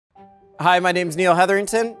Hi, my name is Neil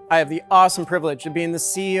Hetherington. I have the awesome privilege of being the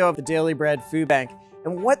CEO of the Daily Bread Food Bank.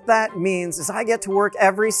 And what that means is I get to work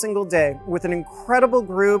every single day with an incredible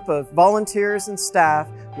group of volunteers and staff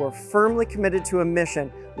who are firmly committed to a mission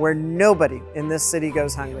where nobody in this city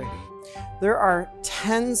goes hungry. There are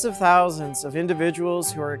tens of thousands of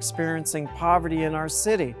individuals who are experiencing poverty in our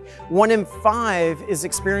city. 1 in 5 is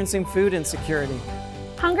experiencing food insecurity.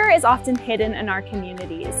 Hunger is often hidden in our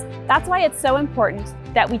communities. That's why it's so important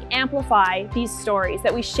that we amplify these stories,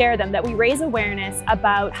 that we share them, that we raise awareness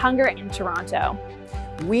about hunger in Toronto.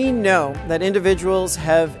 We know that individuals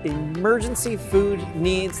have emergency food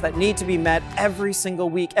needs that need to be met every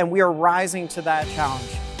single week, and we are rising to that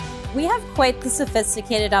challenge. We have quite the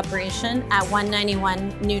sophisticated operation at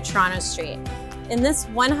 191 New Toronto Street. In this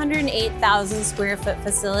 108,000 square foot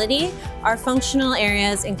facility, our functional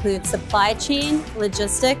areas include supply chain,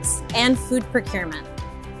 logistics, and food procurement.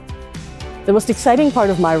 The most exciting part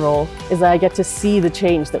of my role is that I get to see the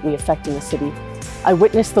change that we affect in the city. I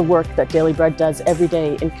witness the work that Daily Bread does every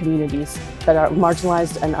day in communities that are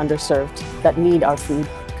marginalized and underserved, that need our food.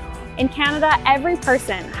 In Canada, every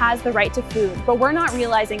person has the right to food, but we're not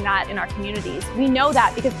realizing that in our communities. We know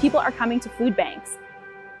that because people are coming to food banks.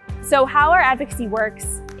 So how our advocacy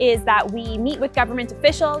works is that we meet with government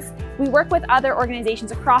officials, we work with other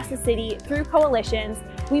organizations across the city through coalitions,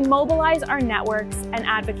 we mobilize our networks and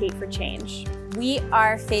advocate for change. We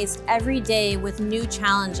are faced every day with new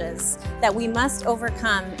challenges that we must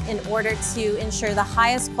overcome in order to ensure the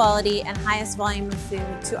highest quality and highest volume of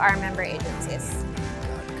food to our member agencies.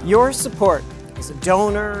 Your support as a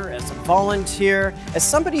donor, as a volunteer, as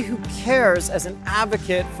somebody who cares as an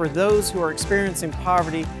advocate for those who are experiencing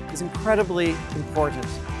poverty is incredibly important.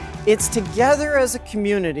 It's together as a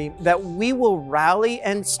community that we will rally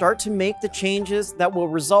and start to make the changes that will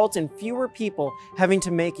result in fewer people having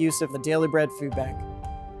to make use of the Daily Bread Food Bank.